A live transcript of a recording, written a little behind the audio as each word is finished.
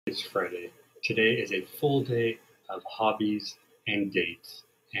It's Friday. Today is a full day of hobbies and dates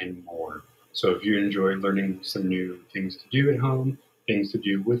and more. So if you enjoy learning some new things to do at home, things to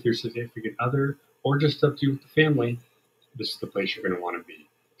do with your significant other, or just stuff to do with the family, this is the place you're going to want to be.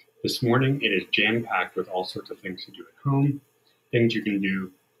 This morning it is jam-packed with all sorts of things to do at home, things you can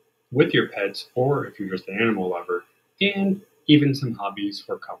do with your pets, or if you're just an animal lover, and even some hobbies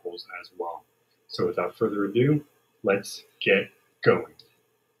for couples as well. So without further ado, let's get going.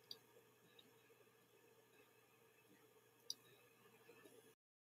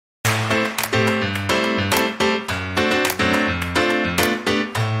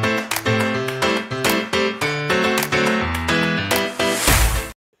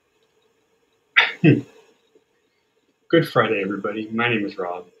 Good Friday, everybody. My name is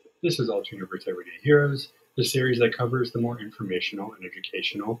Rob. This is All Tooniverse Everyday Heroes, the series that covers the more informational and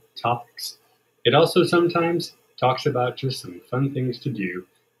educational topics. It also sometimes talks about just some fun things to do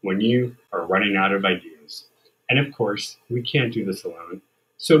when you are running out of ideas. And of course, we can't do this alone.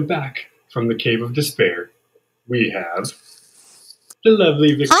 So back from the Cave of Despair, we have the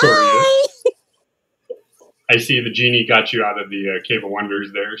lovely Victoria. Hi! I see the genie got you out of the Cave of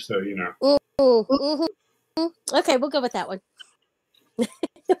Wonders there, so you know. Okay, we'll go with that one.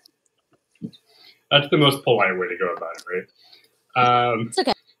 That's the most polite way to go about it, right? It's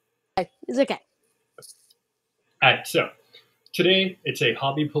okay. It's okay. All right, so today it's a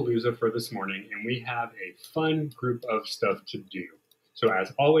hobby palooza for this morning, and we have a fun group of stuff to do. So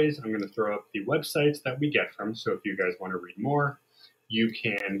as always, I'm going to throw up the websites that we get from, so if you guys want to read more, you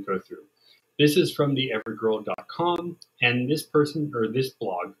can go through. This is from the evergirl.com, and this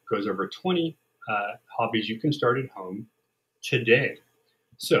blog goes over 20 hobbies you can start at home today.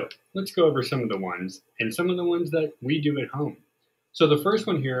 So let's go over some of the ones, and some of the ones that we do at home. So the first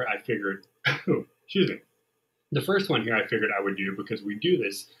one here I figured, excuse me. The first one here I figured I would do because we do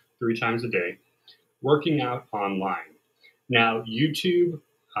this 3 times a day, working out online. Now, YouTube,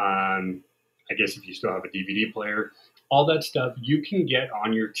 I guess if you still have a DVD player, all that stuff you can get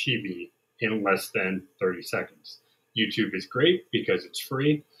on your TV in less than 30 seconds. YouTube is great because it's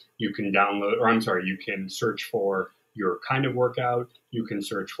free. You can you can search for your kind of workout. You can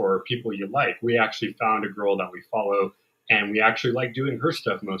search for people you like. We actually found a girl that we follow, and we actually like doing her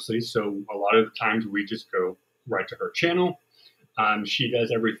stuff mostly. So a lot of the times we just go right to her channel. She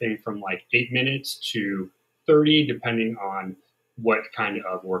does everything from like 8 minutes to 30, depending on what kind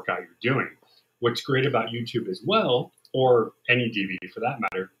of workout you're doing. What's great about YouTube as well, or any DVD for that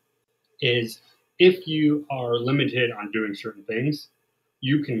matter, is if you are limited on doing certain things,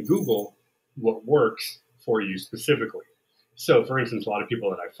 you can Google what works for you specifically. So, for instance, a lot of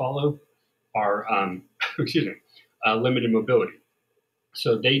people that I follow are, limited mobility.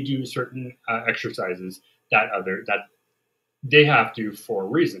 So they do certain exercises that they have to for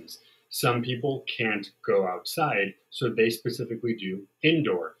reasons. Some people can't go outside, so they specifically do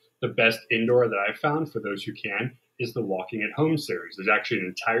indoor. The best indoor that I've found for those who can is the Walking at Home series. There's actually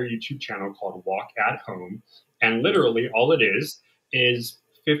an entire YouTube channel called Walk at Home, and literally all it is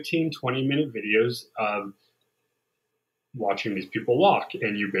 15, 20-minute videos of watching these people walk,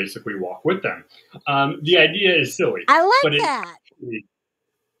 and you basically walk with them. The idea is silly. I like but that.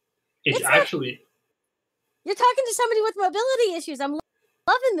 It's actually... You're talking to somebody with mobility issues. I'm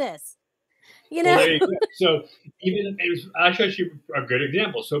loving this. You know? Well, there you go. So it's actually a good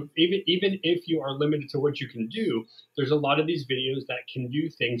example. So even if you are limited to what you can do, there's a lot of these videos that can do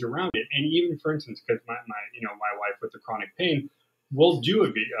things around it. And even, for instance, because my wife with the chronic pain will do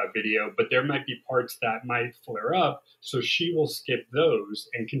a video, but there might be parts that might flare up, so she will skip those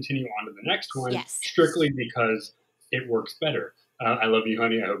and continue on to the next one, Yes. strictly because it works better. I love you,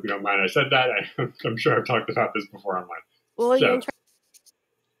 honey. I hope you don't mind I said that. I'm sure I've talked about this before online. Well, so, you can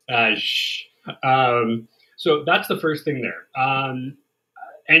try. So that's the first thing there.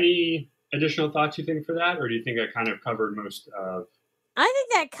 Any additional thoughts you think for that, or do you think I kind of covered most of? I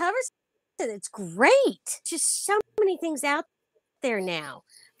think that covers it. It's great. Just so many things out there now.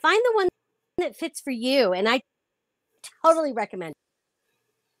 Find the one that fits for you, and I totally recommend it.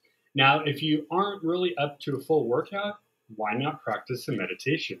 Now, if you aren't really up to a full workout, why not practice some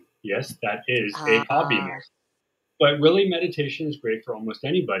meditation? Yes, that is a hobby now. But really, meditation is great for almost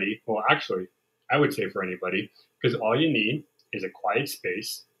anybody. Well, actually, I would say for anybody, because all you need is a quiet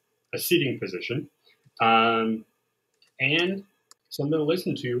space, a seating position, and something to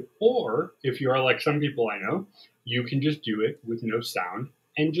listen to. Or if you are like some people I know, you can just do it with no sound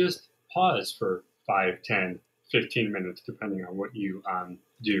and just pause for 5, 10, 15 minutes, depending on what you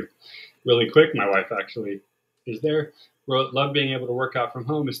do. Really quick, my wife actually is there. Love being able to work out from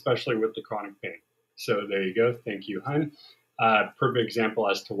home, especially with the chronic pain. So there you go. Thank you, hon. perfect example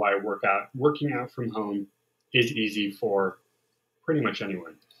as to why working out from home is easy for pretty much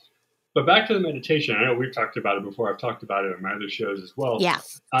anyone. But back to the meditation. I know we've talked about it before. I've talked about it on my other shows as well. Yeah.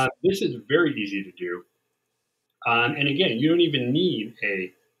 This is very easy to do. And again, you don't even need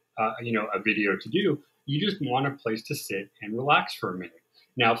a video to do. You just want a place to sit and relax for a minute.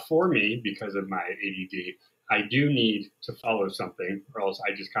 Now, for me, because of my ADD, I do need to follow something, or else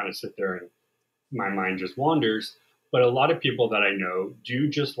I just kind of sit there and my mind just wanders. But a lot of people that I know do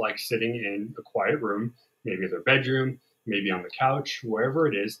just like sitting in a quiet room, maybe their bedroom, maybe on the couch, wherever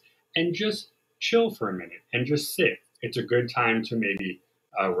it is, and just chill for a minute and just sit. It's a good time to maybe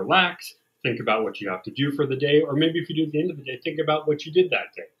relax, think about what you have to do for the day, or maybe if you do at the end of the day, think about what you did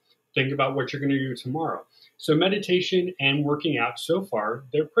that day. Think about what you're going to do tomorrow. So meditation and working out so far,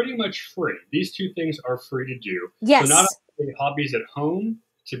 they're pretty much free. These two things are free to do. Yes. So not only hobbies at home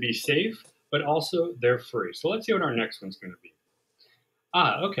to be safe, but also they're free. So let's see what our next one's going to be.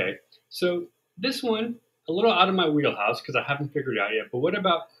 Okay. So this one, a little out of my wheelhouse because I haven't figured it out yet, but what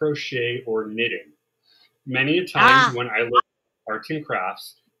about crochet or knitting? Many a times when I look at arts and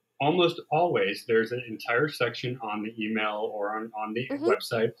crafts, almost always there's an entire section on the email or on the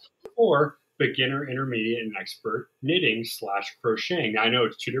website for beginner, intermediate, and expert knitting / crocheting. Now, I know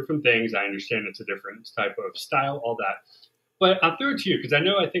it's two different things. I understand it's a different type of style, all that. But I'll throw it to you because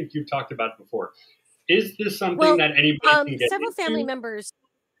I think you've talked about it before. Is this something that anybody can get several into? family members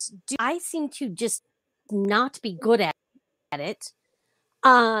do. I seem to just not be good at it.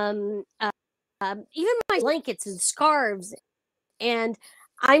 Even my blankets and scarves, and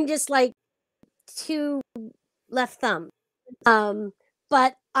I'm just like too left thumb.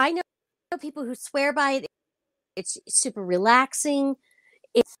 But I know people who swear by it. It's super relaxing.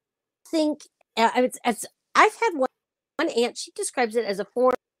 I think I've had one aunt. She describes it as a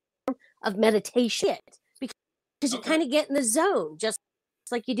form of meditation because you kind of get in the zone, just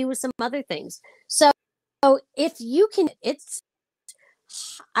like you do with some other things. So if you can, it's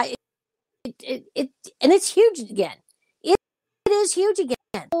huge again. It is huge again.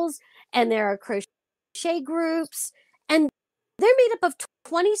 And there are crochet groups, and they're made up of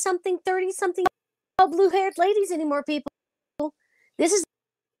 20-something, 30-something blue-haired ladies anymore, people. This is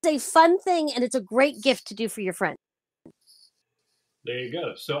a fun thing, and it's a great gift to do for your friend. There you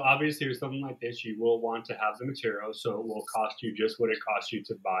go. So obviously with something like this, you will want to have the material, so it will cost you just what it costs you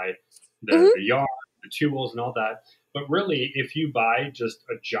to buy the yarn, the tools, and all that. But really, if you buy just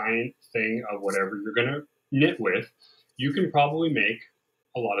a giant thing of whatever you're going to knit with, you can probably make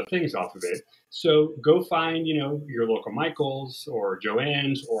a lot of things off of it. So go find, your local Michael's or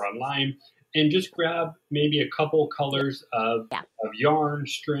Joann's or online, and just grab maybe a couple colors of yarn,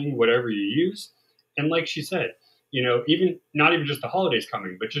 string, whatever you use. And like she said, even not even just the holidays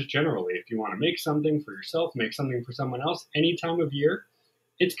coming, but just generally, if you want to make something for yourself, make something for someone else, any time of year,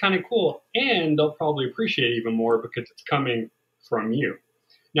 it's kind of cool. And they'll probably appreciate it even more because it's coming from you.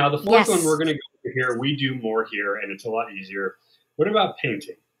 Now, the fourth one we're going to go over here, we do more here, and it's a lot easier. What about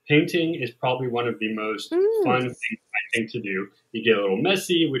painting? Painting is probably one of the most fun things, I think, to do. You get a little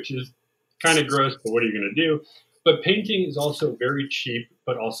messy, which is kind of gross, but what are you going to do? But painting is also very cheap,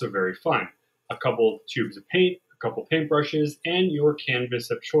 but also very fun. A couple tubes of paint, a couple paintbrushes, and your canvas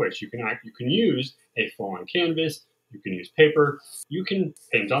of choice. You can use a full-on canvas. You can use paper. You can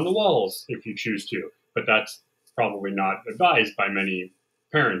paint on the walls if you choose to, but that's probably not advised by many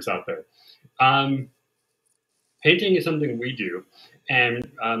parents out there. Painting is something we do,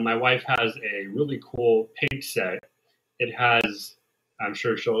 and my wife has a really cool paint set. It has, I'm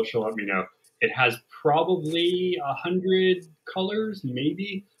sure she'll let me know, it has probably 100 colors,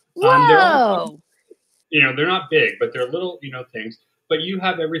 maybe. Whoa! They're not big, but they're little, things. But you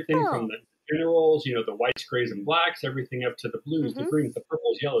have everything from the generals, the whites, grays, and blacks, everything up to the blues, the greens, the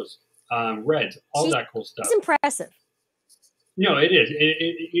purples, yellows, reds, all that cool stuff. It's impressive. No, it is.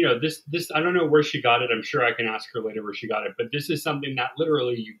 This I don't know where she got it. I'm sure I can ask her later where she got it. But this is something that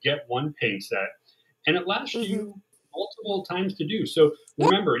literally you get one paint set, and it lasts you multiple times to do. So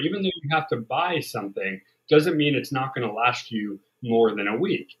remember, even though you have to buy something, doesn't mean it's not going to last you more than a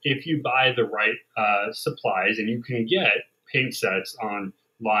week. If you buy the right supplies, and you can get paint sets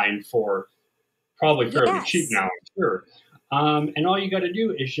online for probably fairly cheap now, I'm sure. And all you got to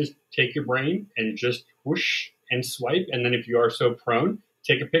do is just take your brain and just whoosh and swipe. And then if you are so prone,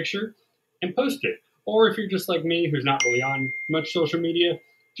 take a picture and post it. Or if you're just like me, who's not really on much social media,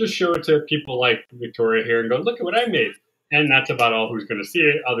 just show it to people like Victoria here and go, look at what I made. And that's about all who's going to see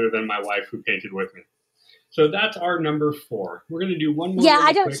it other than my wife who painted with me. So that's our number 4. We're going to do one more. Yeah,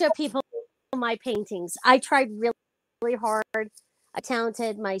 I don't show people my paintings. I tried really, really hard. I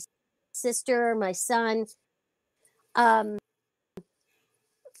talented my sister, my son.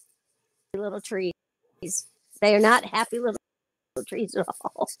 little trees. They are not happy little trees at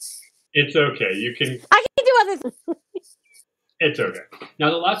all. It's okay. You can. I can do other things. It's okay. Now,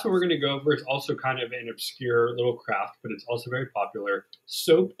 the last one we're going to go over is also kind of an obscure little craft, but it's also very popular: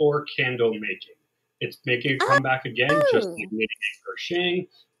 soap or candle making. It's making a comeback again, just like knitting and crocheting,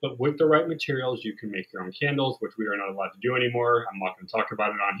 but with the right materials, you can make your own candles, which we are not allowed to do anymore. I'm not going to talk about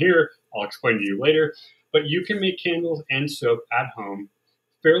it on here. I'll explain to you later. But you can make candles and soap at home,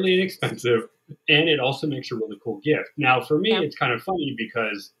 fairly inexpensive, and it also makes a really cool gift. Now, for me, it's kind of funny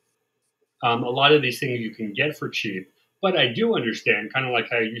because a lot of these things you can get for cheap, but I do understand, kind of like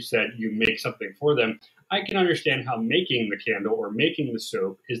how you said you make something for them. I can understand how making the candle or making the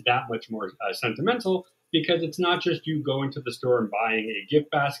soap is that much more sentimental, because it's not just you going to the store and buying a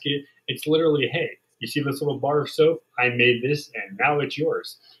gift basket. It's literally, hey, you see this little bar of soap? I made this and now it's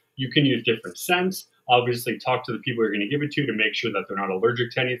yours. You can use different scents. Obviously, talk to the people you're going to give it to make sure that they're not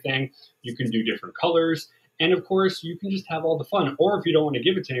allergic to anything. You can do different colors. And of course, you can just have all the fun. Or if you don't want to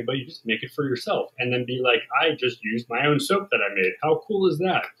give it to anybody, you just make it for yourself and then be like, I just used my own soap that I made. How cool is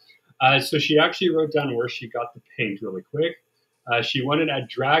that? So she actually wrote down where she got the paint really quick. She won it at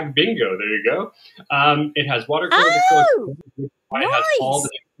Drag Bingo. There you go. It has watercolor. It has all the,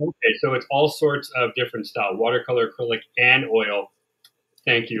 okay, so it's all sorts of different style: watercolor, acrylic, and oil.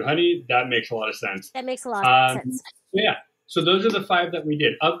 Thank you, honey. That makes a lot of sense. That makes a lot of sense. Yeah. So those are the 5 that we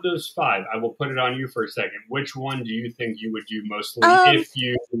did. Of those 5, I will put it on you for a second. Which one do you think you would do mostly if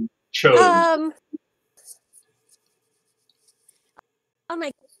you chose? Oh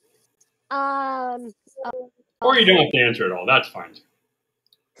my. Or you don't have to answer at all. That's fine.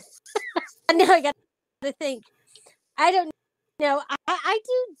 No, I got to think. I don't know. I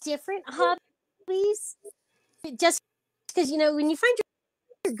do different hobbies just because, when you find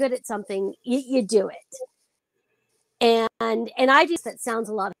you're good at something, you do it. And I do. That sounds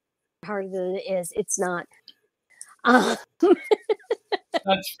a lot harder than it is. It's not. That's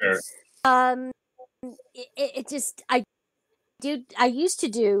fair. It just I used to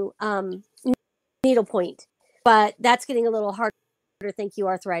do needlepoint, but that's getting a little harder. Thank you,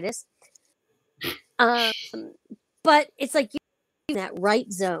 arthritis. But it's like you're in that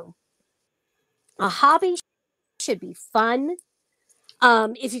right zone. A hobby should be fun.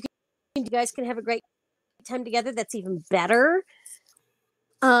 If you guys can have a great time together, that's even better.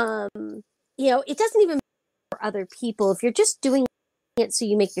 It doesn't even matter for other people. If you're just doing it so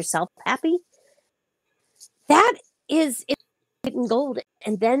you make yourself happy, that is in gold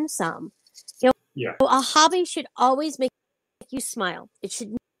and then some. A hobby should always make you smile. It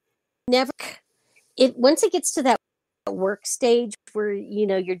should never. Once it gets to that work stage where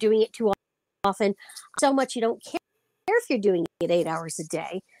you're doing it too often, so much you don't care if you're doing it 8 hours a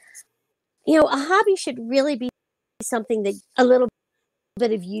day. A hobby should really be something that a little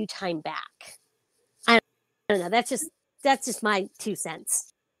bit of you time back. I don't know. That's just my 2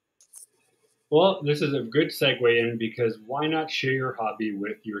 cents. Well, this is a good segue in, because why not share your hobby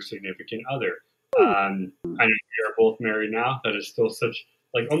with your significant other? I know we are both married now. That is still such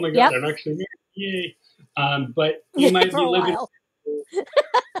like, oh my God, I'm actually married. Yay. But you might be living.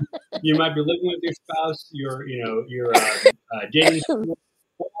 You might be living with your spouse. You're dating, or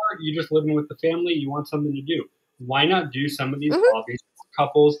you're just living with the family. You want something to do. Why not do some of these hobbies for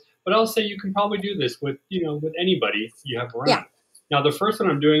couples? But I'll say you can probably do this with with anybody you have around. Yeah. Now, the first one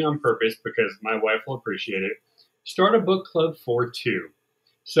I'm doing on purpose because my wife will appreciate it. Start a book club for 2.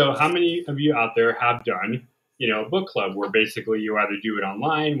 So how many of you out there have done, a book club where basically you either do it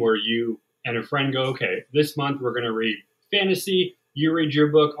online where you and a friend go, okay, this month we're going to read fantasy. You read your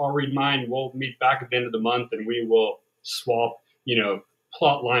book, I'll read mine. We'll meet back at the end of the month and we will swap,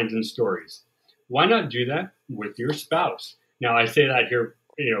 plot lines and stories. Why not do that with your spouse? Now, I say that here,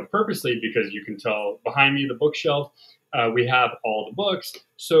 purposely because you can tell behind me the bookshelf. We have all the books.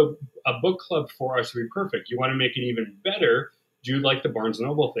 So a book club for us would be perfect. You want to make it even better, do like the Barnes &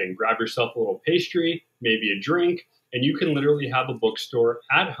 Noble thing. Grab yourself a little pastry, maybe a drink, and you can literally have a bookstore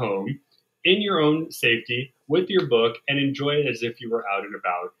at home in your own safety with your book and enjoy it as if you were out and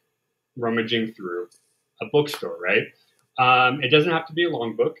about rummaging through a bookstore, right? It doesn't have to be a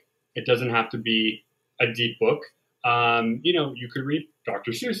long book. It doesn't have to be a deep book. You could read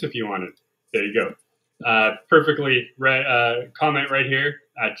Dr. Seuss if you wanted. There you go. Perfectly comment right here.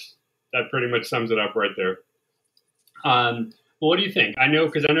 That pretty much sums it up right there. Well, what do you think? I know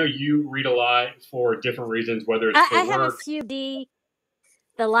you read a lot for different reasons, whether it's for I work. have a few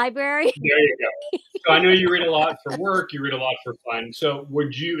the library. There you go. So I know you read a lot for work. You read a lot for fun. So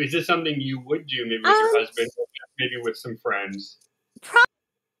is this something you would do maybe with your husband, or maybe with some friends?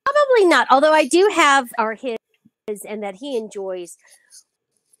 Probably not. Although I do have his and that he enjoys.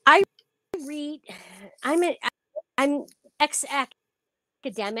 I read. I'm a, I'm ex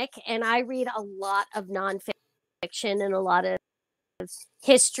academic, and I read a lot of nonfiction and a lot of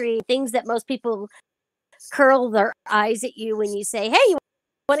history, things that most people curl their eyes at you when you say, "Hey, you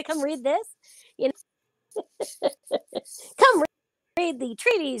want to come read this?" You know, come read the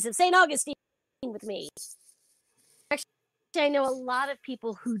treatise of Saint Augustine with me. Actually, I know a lot of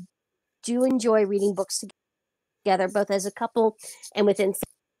people who do enjoy reading books together, both as a couple and within.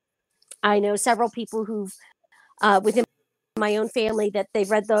 I know several people who've within my own family that they've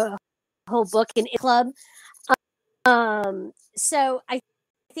read the whole book in club. So I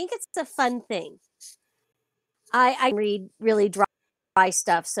think it's a fun thing. I read really dry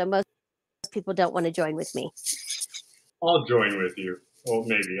stuff, so most people don't want to join with me. I'll join with you. Well,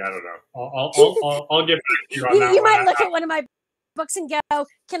 maybe, I don't know. I'll get back to you on that. You might look at one of my books and go,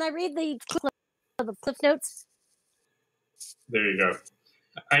 "Can I read the Cliff Notes?" There you go.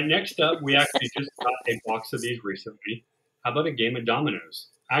 All right, next up, we actually just got a box of these recently. How about a game of dominoes?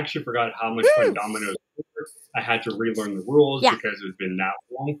 I actually forgot how much fun dominoes were. I had to relearn the rules because it's been that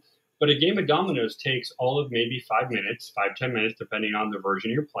long. But a game of dominoes takes all of maybe 5 minutes, 5-10 minutes, depending on the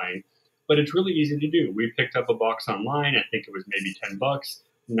version you're playing. But it's really easy to do. We picked up a box online. I think it was maybe $10.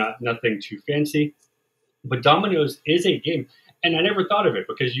 Nothing too fancy. But dominoes is a game. And I never thought of it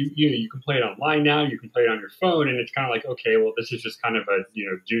because you can play it online now, you can play it on your phone, and it's kind of like, okay, well, this is just kind of a,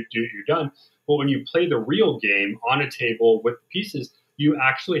 do you're done. But when you play the real game on a table with pieces, you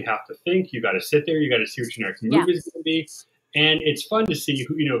actually have to think. You got to sit there. You got to see what your next move is going to be, and it's fun to see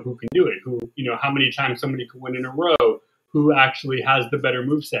who can do it. How many times somebody can win in a row. Who actually has the better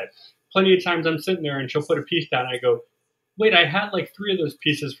move set. Plenty of times I'm sitting there and she'll put a piece down, and I go, wait, I had like 3 of those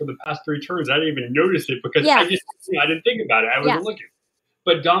pieces for the past 3 turns. I didn't even notice it because I didn't think about it. I wasn't looking.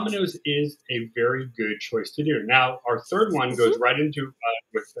 But dominoes is a very good choice to do. Now, our third one goes right into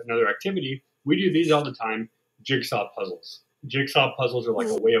with another activity. We do these all the time, jigsaw puzzles. Jigsaw puzzles are like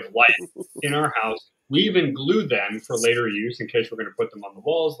a way of life in our house. We even glue them for later use in case we're going to put them on the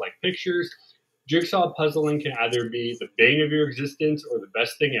walls like pictures. Jigsaw puzzling can either be the bane of your existence or the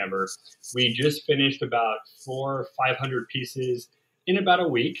best thing ever. We just finished about 400 or 500 pieces in about a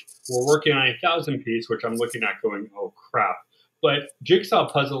week. We're working on 1,000 piece, which I'm looking at going, oh crap. But jigsaw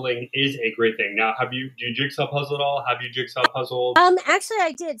puzzling is a great thing. Now, do you jigsaw puzzle at all? Have you jigsaw puzzled? Actually,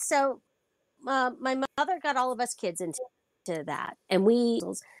 I did. So my mother got all of us kids into that, and we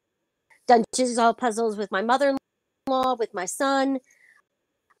done jigsaw puzzles with my mother-in-law, with my son.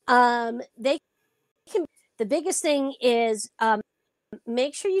 They can. The biggest thing is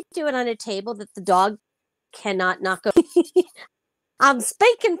make sure you do it on a table that the dog cannot knock over. I'm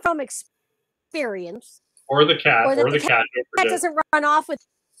speaking from experience. Or the cat, or the cat doesn't run off with.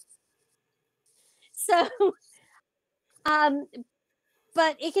 So,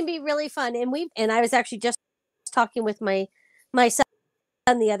 but it can be really fun, and I was actually just talking with my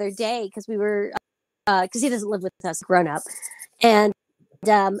son the other day because we were because he doesn't live with us, grown up, and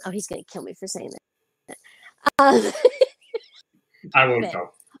he's gonna kill me for saying that. I won't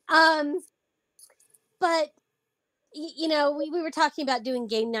go. But we were talking about doing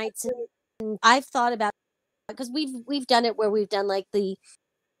game nights, and I've thought about, because we've done it where we've done like the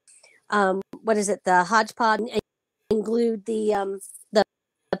what is it, the hodgepodge, and glued the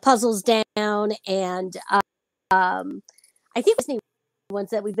puzzles down, and I think it's new ones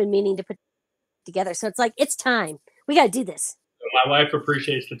that we've been meaning to put together. So it's like, it's time. We got to do this. My wife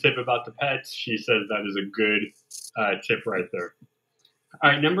appreciates the tip about the pets. She says that is a good tip right there.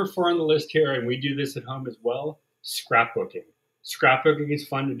 All right, number 4 on the list here, and we do this at home as well, scrapbooking. Scrapbooking is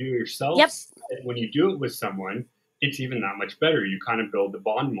fun to do yourself. Yep. When you do it with someone, it's even that much better. You kind of build the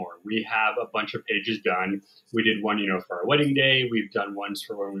bond more. We have a bunch of pages done. We did one, for our wedding day. We've done ones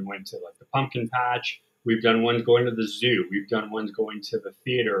for when we went to like the pumpkin patch. We've done ones going to the zoo. We've done ones going to the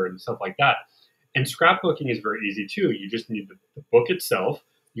theater and stuff like that. And scrapbooking is very easy too. You just need the book itself.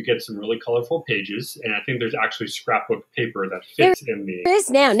 You get some really colorful pages, and I think there's actually scrapbook paper that fits in the. There is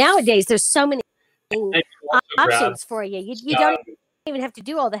now. Nowadays, there's so many options for you. You don't even have to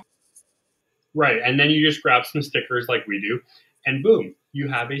do all that. Right, and then you just grab some stickers like we do, and boom, you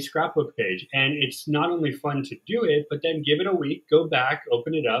have a scrapbook page. And it's not only fun to do it, but then give it a week, go back,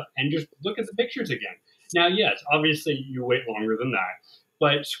 open it up, and just look at the pictures again. Now, yes, obviously you wait longer than that,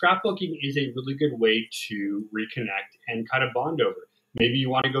 but scrapbooking is a really good way to reconnect and kind of bond over. Maybe you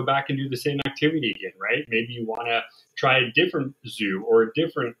want to go back and do the same activity again, right? Maybe you want to try a different zoo or a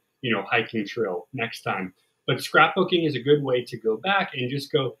different, hiking trail next time. But scrapbooking is a good way to go back and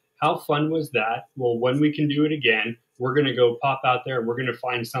just go, how fun was that? Well, when we can do it again, we're going to go pop out there and we're going to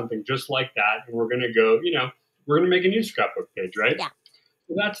find something just like that. And we're going to go, we're going to make a new scrapbook page, right? Yeah.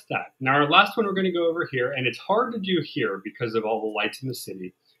 So that's that. Now, our last one we're going to go over here, and it's hard to do here because of all the lights in the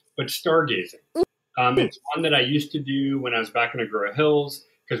city, but stargazing. It's one that I used to do when I was back in Agoura Hills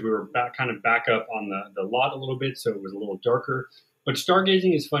because we were kind of back up on the lot a little bit, so it was a little darker. But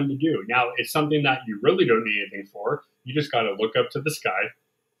stargazing is fun to do. Now, it's something that you really don't need anything for. You just got to look up to the sky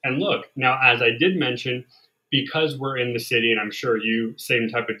and look. Now, as I did mention, because we're in the city, and I'm sure you, same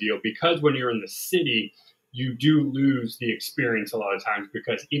type of deal, because when you're in the city, you do lose the experience a lot of times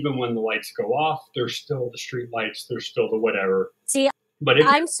because even when the lights go off, there's still the street lights, there's still the whatever. See, but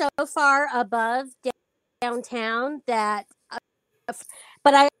I'm so far above downtown that,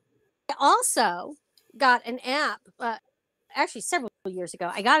 but I also got an app, actually several years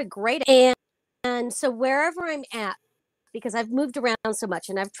ago. I got a great app. And so wherever I'm at, because I've moved around so much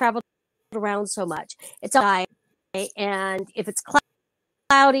and I've traveled around so much, it's high. And if it's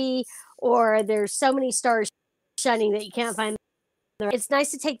cloudy or there's so many stars shining that you can't find them, it's nice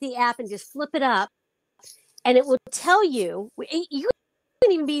to take the app and just flip it up, and it will tell you. You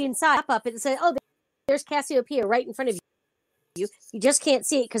can even be inside up and say, "Oh, there's Cassiopeia right in front of you. You just can't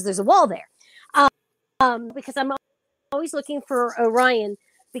see it because there's a wall there." Because I'm always looking for Orion,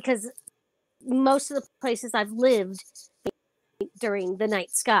 because most of the places I've lived during the night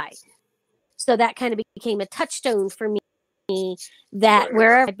sky, so that kind of became a touchstone for me. That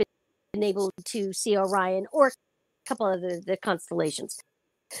wherever I've been able to see Orion or a couple of the constellations,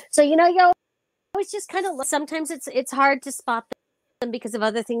 so you always just kind of, sometimes it's hard to spot them because of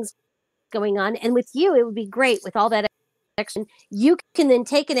other things going on. And with you, it would be great with all that action. You can then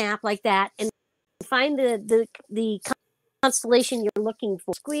take an app like that and find the constellation you're looking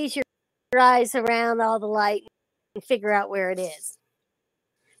for. Squeeze your eyes around all the light and figure out where it is.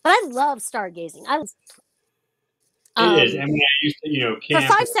 But I love stargazing. It is. I mean, I used to, camp.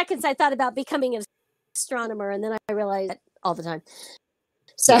 For 5 seconds, I thought about becoming an astronomer, and then I realized that all the time.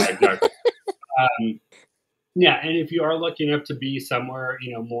 So. Yeah, exactly. Yeah, and if you are lucky enough to be somewhere,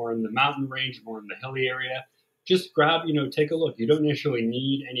 more in the mountain range, more in the hilly area, just grab, take a look. You don't necessarily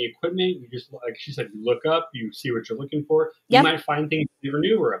need any equipment. You just, like she said, you look up, you see what you're looking for. You might find things you never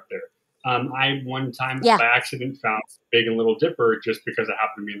knew were up there. I one time by accident found Big and Little Dipper just because I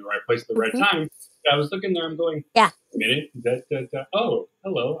happened to be in the right place at the right time. I was looking there, I'm going, a minute, oh,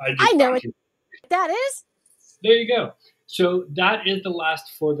 hello. I know what that is. There you go. So that is the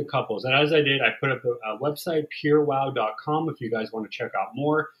last for the couples. And as I did, I put up a website, purewow.com, if you guys want to check out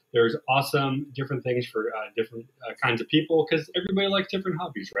more. There's awesome different things for different kinds of people because everybody likes different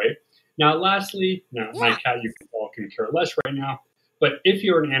hobbies, right? Now, lastly, my cat, you all can care less right now. But if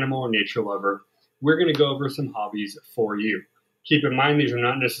you're an animal or nature lover, we're going to go over some hobbies for you. Keep in mind, these are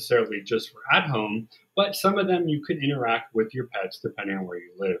not necessarily just for at home, but some of them you can interact with your pets depending on where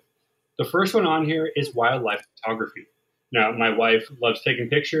you live. The first one on here is wildlife photography. Now, my wife loves taking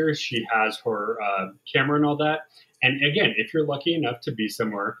pictures. She has her camera and all that. And again, if you're lucky enough to be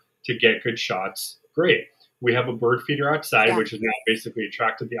somewhere to get good shots, great. We have a bird feeder outside, which has now basically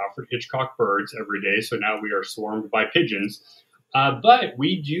attracted the Alfred Hitchcock birds every day. So now we are swarmed by pigeons. But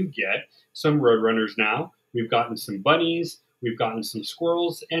we do get some roadrunners now. We've gotten some bunnies. We've gotten some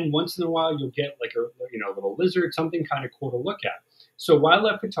squirrels. And once in a while, you'll get like a little lizard, something kind of cool to look at. So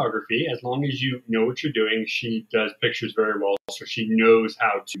wildlife photography, as long as you know what you're doing, she does pictures very well, so she knows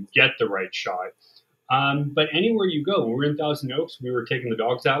how to get the right shot. But anywhere you go, when we were in Thousand Oaks, we were taking the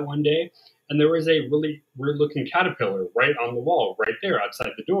dogs out one day, and there was a really weird-looking caterpillar right on the wall, right there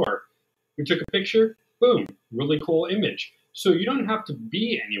outside the door. We took a picture, boom, really cool image. So you don't have to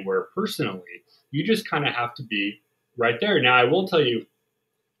be anywhere personally. You just kind of have to be right there. Now, I will tell you,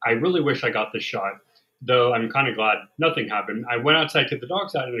 I really wish I got this shot, though I'm kind of glad nothing happened. I went outside to the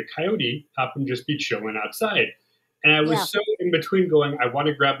dogs out, and a coyote happened to just be chilling outside. And I was so in between going, I want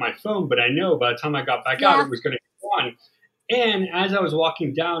to grab my phone, but I know by the time I got back out, it was going to be gone. And as I was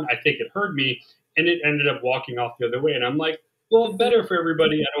walking down, I think it heard me, and it ended up walking off the other way. And I'm like, well, better for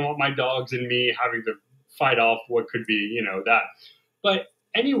everybody. I don't want my dogs and me having to fight off what could be, that. But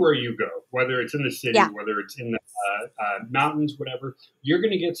anywhere you go, whether it's in the city, whether it's in the mountains, whatever, you're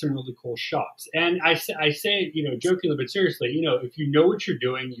going to get some really cool shots. And I say, jokingly but seriously, if you know what you're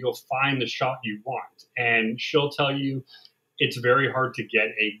doing, you'll find the shot you want. And she'll tell you it's very hard to get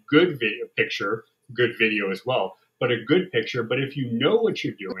a good picture, good video as well, but a good picture. But if you know what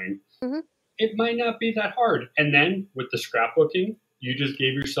you're doing, it might not be that hard. And then with the scrapbooking, you just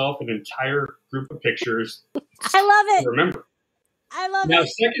gave yourself an entire group of pictures. I love it. Remember. I love now, it.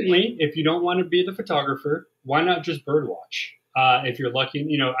 Secondly, if you don't want to be the photographer, why not just bird watch? If you're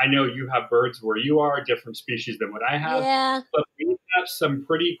lucky, I know you have birds where you are, different species than what I have. But we have some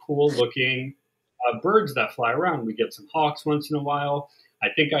pretty cool looking birds that fly around. We get some hawks once in a while. I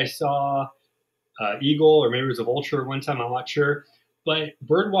think I saw eagle, or maybe it was a vulture one time. I'm not sure. But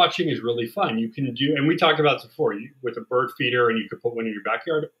bird watching is really fun. You can do, and we talked about this before, with a bird feeder, and you could put one in your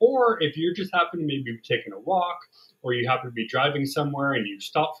backyard. Or if you just happen to maybe be taking a walk, or you happen to be driving somewhere and you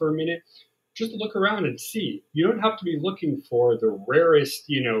stop for a minute, just look around and see. You don't have to be looking for the rarest,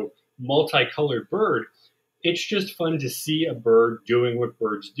 multicolored bird. It's just fun to see a bird doing what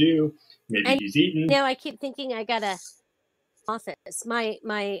birds do. Maybe he's eating. Now I keep thinking I got a office. My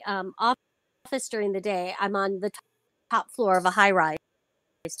office during the day, I'm on the top floor of a high rise.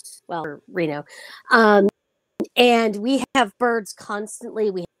 Well, Reno, and we have birds constantly.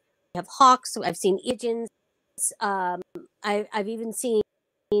 We have hawks. I've seen pigeons. I've even seen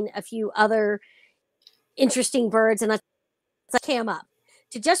a few other interesting birds, and I cam up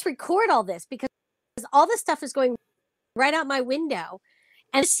to just record all this because all this stuff is going right out my window,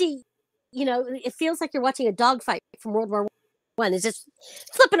 and see, it feels like you're watching a dogfight from World War I. It's just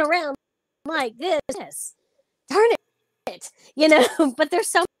flipping around like this. Darn it, but they're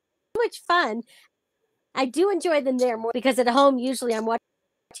so much fun. I do enjoy them there more because at home usually I'm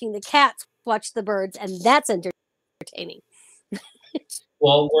watching the cats watch the birds, and that's entertaining.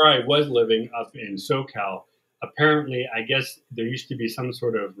 Well, where I was living up in SoCal, apparently, I guess there used to be some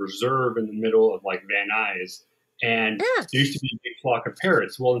sort of reserve in the middle of like Van Nuys, and there used to be a big flock of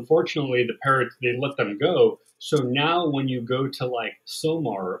parrots. Well, unfortunately, the parrots, they let them go. So now when you go to like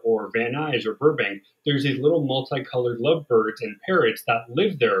Somar or Van Nuys or Burbank, there's these little multicolored lovebirds and parrots that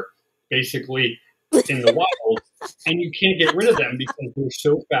live there basically in the wild, and you can't get rid of them because they're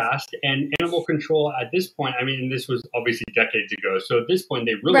so fast. And animal control at this point, I mean, this was obviously decades ago, so at this point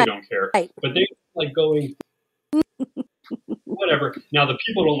they really don't care. Right. But they're like going, whatever. Now the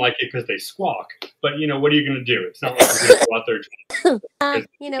people don't like it because they squawk, but what are you going to do? It's not like you're going to go out there.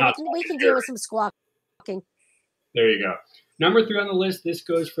 We can deal with some squawking. There you go. Number 3 on the list. This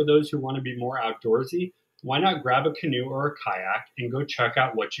goes for those who want to be more outdoorsy. Why not grab a canoe or a kayak and go check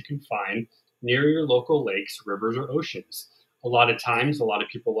out what you can find near your local lakes, rivers, or oceans? A lot of times, a lot of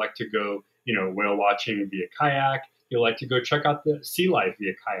people like to go, whale watching via kayak. You like to go check out the sea life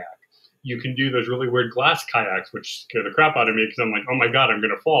via kayak. You can do those really weird glass kayaks, which scare the crap out of me because I'm like, oh my God, I'm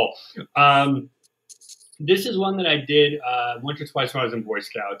going to fall. This is one that I did once or twice when I was in Boy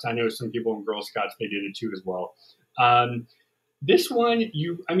Scouts. I know some people in Girl Scouts, they did it too as well. This one,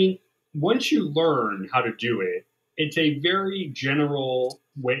 once you learn how to do it, it's a very general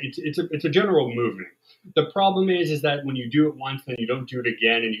way. It's a general movement. The problem is that when you do it once, then you don't do it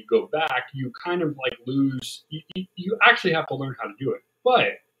again, and you go back, you kind of like lose. You actually have to learn how to do it.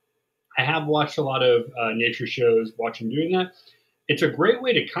 But I have watched a lot of nature shows, watching doing that. It's a great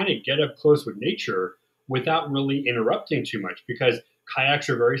way to kind of get up close with nature without really interrupting too much, because kayaks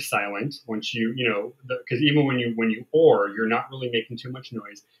are very silent once because even when you oar, you're not really making too much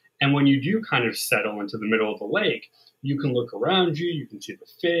noise. And when you do kind of settle into the middle of the lake, you can look around you, you can see the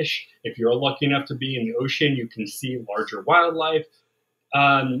fish. If you're lucky enough to be in the ocean, you can see larger wildlife.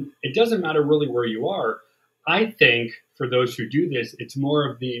 It doesn't matter really where you are. I think for those who do this, it's more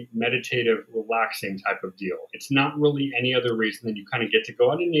of the meditative, relaxing type of deal. It's not really any other reason than you kind of get to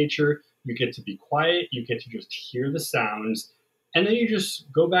go out in nature, you get to be quiet, you get to just hear the sounds, and then you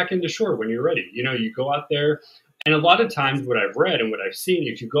just go back into shore when you're ready. You go out there, and a lot of times what I've read and what I've seen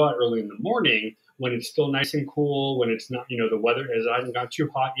is you go out early in the morning when it's still nice and cool, when it's not, the weather hasn't got too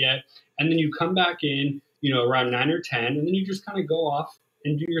hot yet, and then you come back in, around 9 or 10, and then you just kind of go off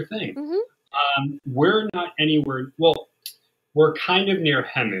and do your thing. Mm-hmm. We're not anywhere. Well, we're kind of near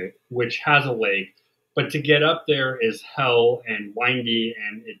Hemet, which has a lake, but to get up there is hell and windy,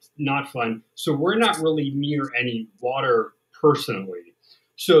 and it's not fun. So we're not really near any water personally.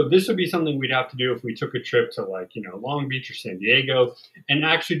 So this would be something we'd have to do if we took a trip to Long Beach or San Diego and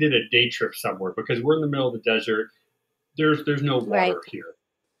actually did a day trip somewhere, because we're in the middle of the desert. There's no water here.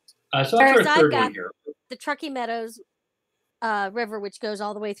 So that's our third one here. The Truckee Meadows River, which goes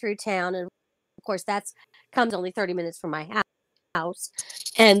all the way through town, and of course comes only 30 minutes from my house.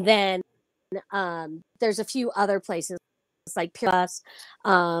 And then there's a few other places like Pierce,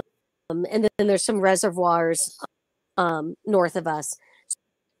 and then there's some reservoirs north of us.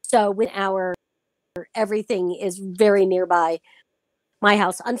 So everything is very nearby my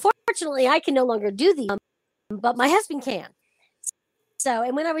house. Unfortunately, I can no longer do these, but my husband can. So,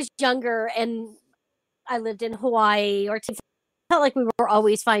 and when I was younger and I lived in Hawaii, or felt like we were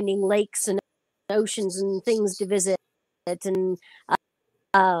always finding lakes and oceans and things to visit. And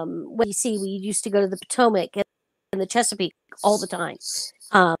what you see, we used to go to the Potomac and the Chesapeake all the time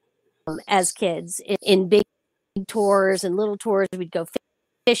as kids in big tours and little tours. We'd go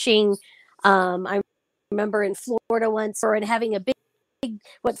fishing. I remember in Florida once, and having a big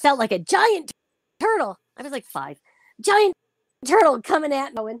what felt like a giant turtle. I was like 5. Giant turtle coming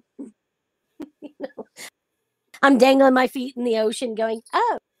at me. You know, I'm dangling my feet in the ocean going,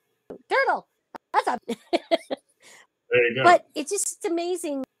 oh, turtle. That's a There you go. But it's just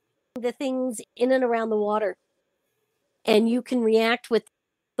amazing the things in and around the water. And you can react with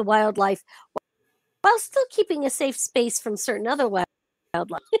the wildlife while still keeping a safe space from certain other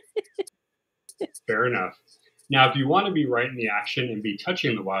wildlife. Fair enough. Now, if you want to be right in the action and be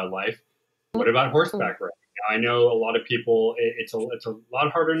touching the wildlife, what about horseback riding? Now, I know a lot of people, it's a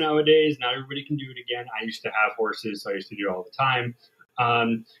lot harder nowadays. Not everybody can do it again. I used to have horses, so I used to do it all the time.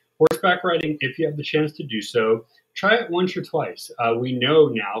 Horseback riding, if you have the chance to do so, try it once or twice. We know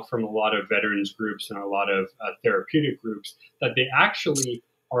now from a lot of veterans groups and a lot of therapeutic groups that they actually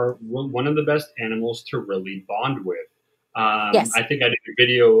are one of the best animals to really bond with. Yes. I think I did a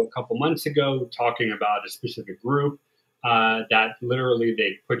video a couple months ago talking about a specific group that literally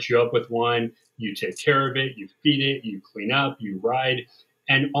they put you up with one, you take care of it, you feed it, you clean up, you ride.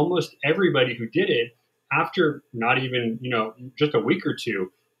 And almost everybody who did it, after not even, just a week or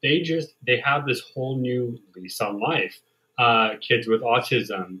two, they have this whole new lease on life. Kids with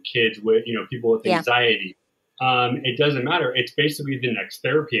autism, kids with, people with anxiety. It doesn't matter. It's basically the next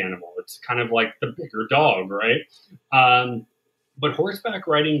therapy animal. It's kind of like the bigger dog, right? But horseback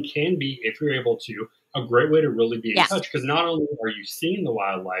riding can be, if you're able to, a great way to really be in touch, because not only are you seeing the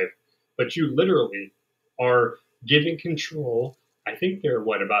wildlife, but you literally are giving control. I think they're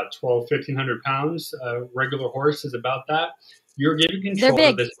about 1,500 pounds. Regular horse is about that. You're giving control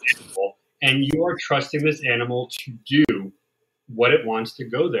to this animal, and you are trusting this animal to do what it wants to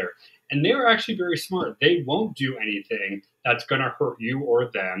go there. And they are actually very smart. They won't do anything that's going to hurt you or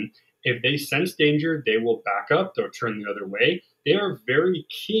them. If they sense danger, they will back up. They'll turn the other way. They are very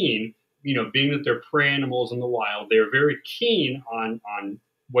keen, being that they're prey animals in the wild, they're very keen on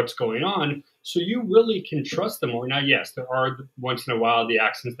what's going on. So you really can trust them more. Now, yes, there are once in a while the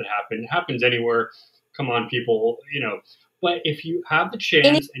accidents that happen. It happens anywhere. Come on, people, But if you have the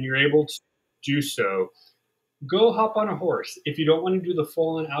chance and you're able to do so, go hop on a horse. If you don't want to do the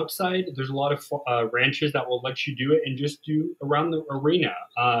full-on outside, there's a lot of ranches that will let you do it and just do around the arena.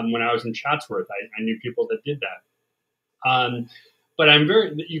 When I was in Chatsworth, I knew people that did that. But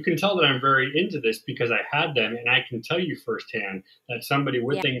you can tell that I'm very into this because I had them, and I can tell you firsthand that somebody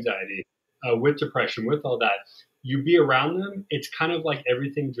with anxiety, with depression, with all that, you be around them, it's kind of like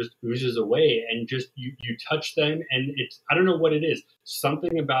everything just oozes away, and just you touch them, and I don't know what it is.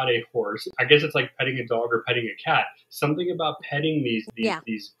 Something about a horse, I guess it's like petting a dog or petting a cat. Something about petting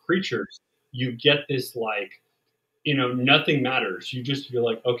these creatures, you get this nothing matters. You just feel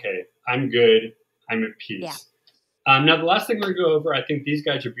like, okay, I'm good, I'm at peace. Now, the last thing we're going to go over, I think these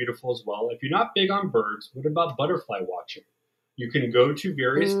guys are beautiful as well. If you're not big on birds, what about butterfly watching? You can go to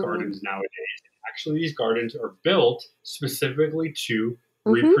various gardens nowadays. Actually, these gardens are built specifically to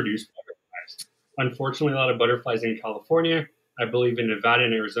reproduce butterflies. Unfortunately, a lot of butterflies in California, I believe in Nevada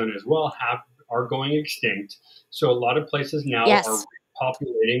and Arizona as well, are going extinct. So a lot of places now are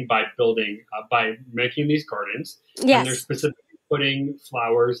repopulating by making these gardens. And they're specifically putting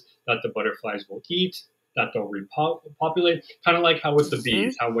flowers that the butterflies will eat, that they'll repopulate, kind of like how with the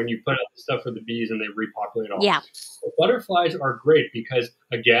bees, how when you put out the stuff for the bees and they repopulate all. The butterflies are great because,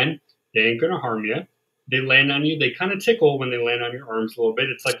 again, they ain't going to harm you. They land on you. They kind of tickle when they land on your arms a little bit.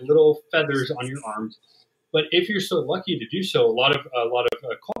 It's like little feathers on your arms. But if you're so lucky to do so, a lot of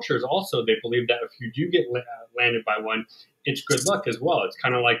cultures also, they believe that if you do get landed by one, it's good luck as well. It's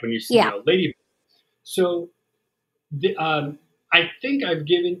kind of like when you see a ladybug. So I think we've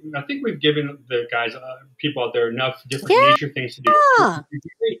given the guys, people out there, enough different nature things to do. If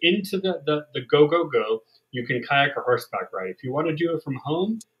you're into the go, you can kayak or horseback ride. If you want to do it from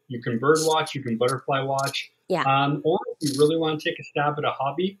home, you can bird watch, you can butterfly watch. Or if you really want to take a stab at a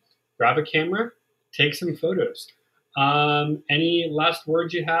hobby, grab a camera, take some photos. Any last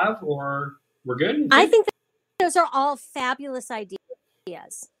words you have, or we're good? I think those are all fabulous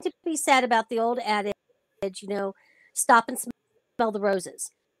ideas. To be said about the old adage, stop and smell the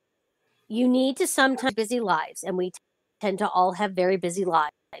roses. You need to sometimes busy lives, and we tend to all have very busy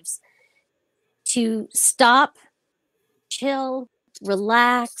lives, to stop, chill,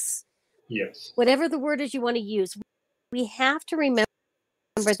 relax. Yes. Whatever the word is you want to use, we have to remember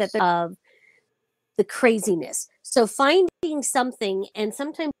that of the craziness. So finding something, and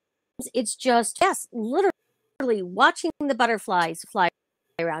sometimes it's just, literally watching the butterflies fly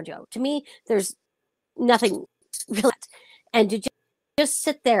around you. To me, there's nothing really, and to just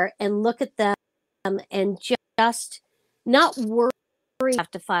sit there and look at them and just not worry,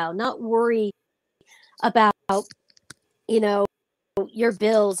 have to file, not worry about, your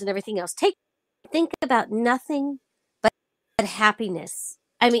bills and everything else. Think about nothing but happiness.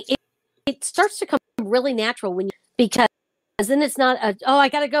 I mean, it starts to come really natural when you, because then it's not I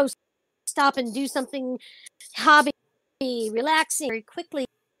got to go stop and do something hobby, relaxing very quickly.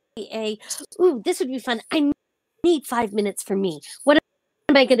 Ooh, this would be fun. I need 5 minutes for me. What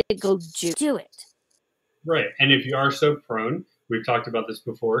am I going to go do? Do it. Right. And if you are so prone, we've talked about this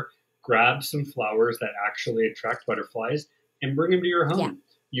before, grab some flowers that actually attract butterflies and bring them to your home. Yeah.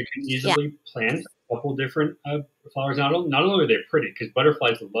 You can easily plant a couple different flowers. Not only are they pretty, because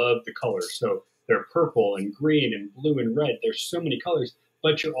butterflies love the colors. So they're purple and green and blue and red. There's so many colors,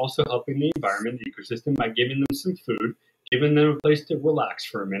 but you're also helping the environment, the ecosystem, by giving them some food, giving them a place to relax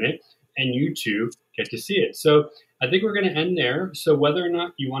for a minute, and you too get to see it. So I think we're going to end there. So whether or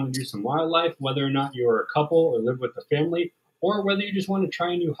not you want to do some wildlife, whether or not you're a couple or live with a family, or whether you just want to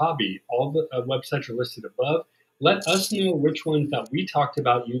try a new hobby, all the websites are listed above. Let us know which ones that we talked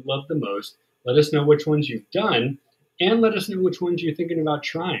about you love the most. Let us know which ones you've done, and let us know which ones you're thinking about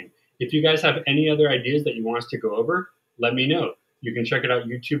trying. If you guys have any other ideas that you want us to go over, let me know. You can check it out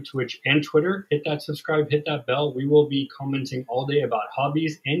YouTube, Twitch, and Twitter. Hit that subscribe, hit that bell. We will be commenting all day about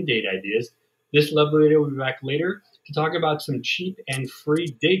hobbies and date ideas. This lovely lady will be back later to talk about some cheap and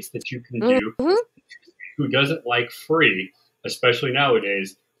free dates that you can do. Mhm. Who doesn't like free, especially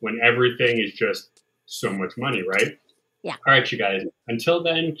nowadays when everything is just so much money, right? Yeah. All right, you guys. Until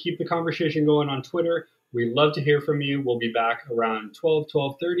then, keep the conversation going on Twitter. We love to hear from you. We'll be back around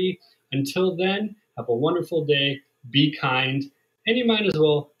 12:30. Until then, have a wonderful day. Be kind. And you might as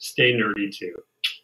well stay nerdy too.